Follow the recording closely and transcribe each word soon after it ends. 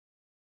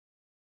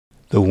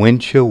The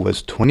wind chill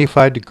was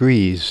 25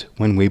 degrees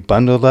when we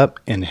bundled up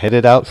and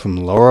headed out from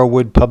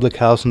Laurelwood Public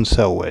House in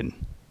Selwood.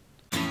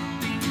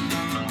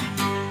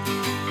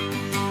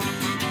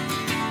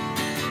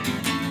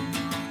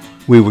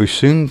 We were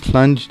soon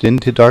plunged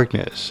into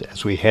darkness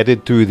as we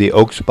headed through the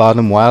Oaks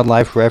Bottom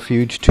Wildlife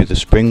Refuge to the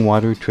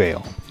Springwater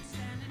Trail.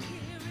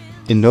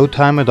 In no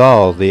time at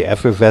all, the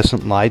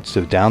effervescent lights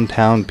of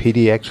downtown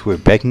PDX were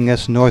beckoning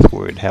us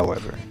northward,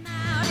 however.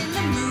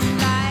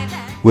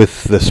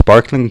 With the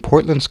sparkling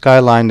Portland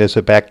skyline as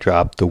a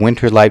backdrop, the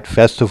Winter Light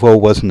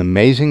Festival was an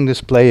amazing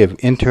display of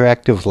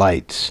interactive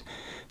lights.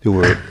 There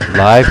were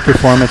live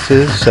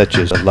performances such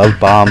as a Love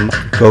Bomb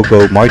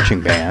Go-Go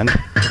marching band,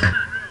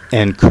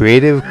 and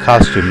creative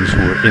costumes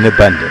were in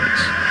abundance.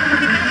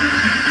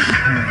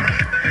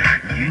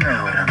 You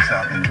know what I'm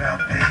talking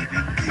about, baby.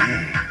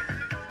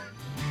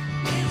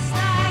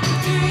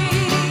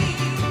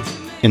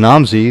 In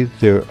OMSI,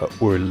 there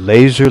were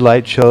laser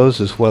light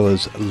shows as well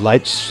as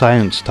light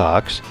science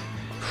talks,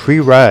 free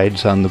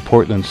rides on the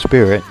Portland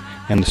Spirit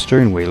and the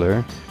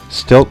Sternwheeler,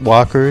 stilt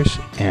walkers,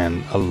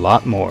 and a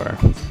lot more.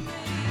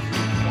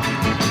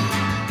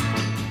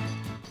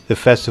 The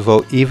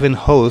festival even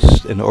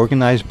hosts an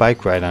organized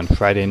bike ride on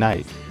Friday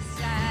night.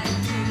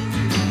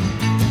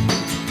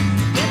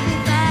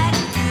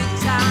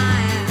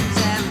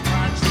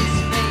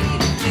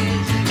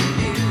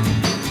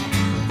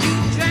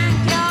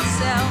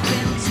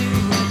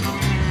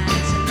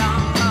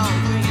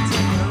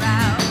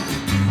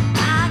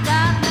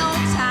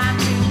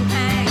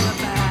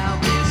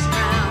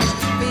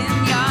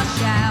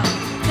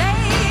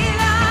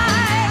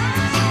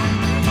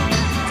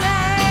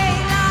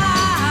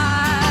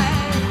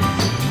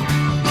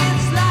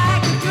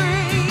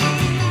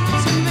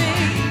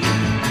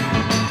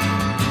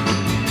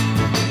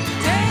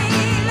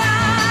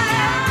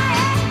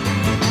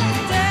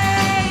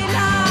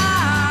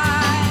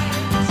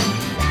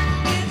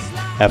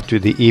 After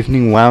the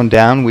evening wound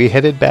down, we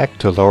headed back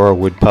to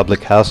Laurelwood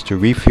Public House to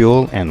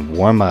refuel and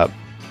warm up.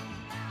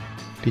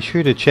 Be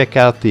sure to check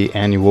out the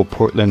annual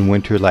Portland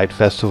Winter Light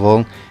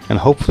Festival, and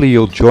hopefully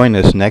you'll join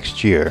us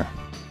next year.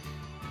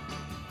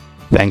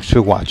 Thanks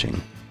for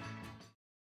watching.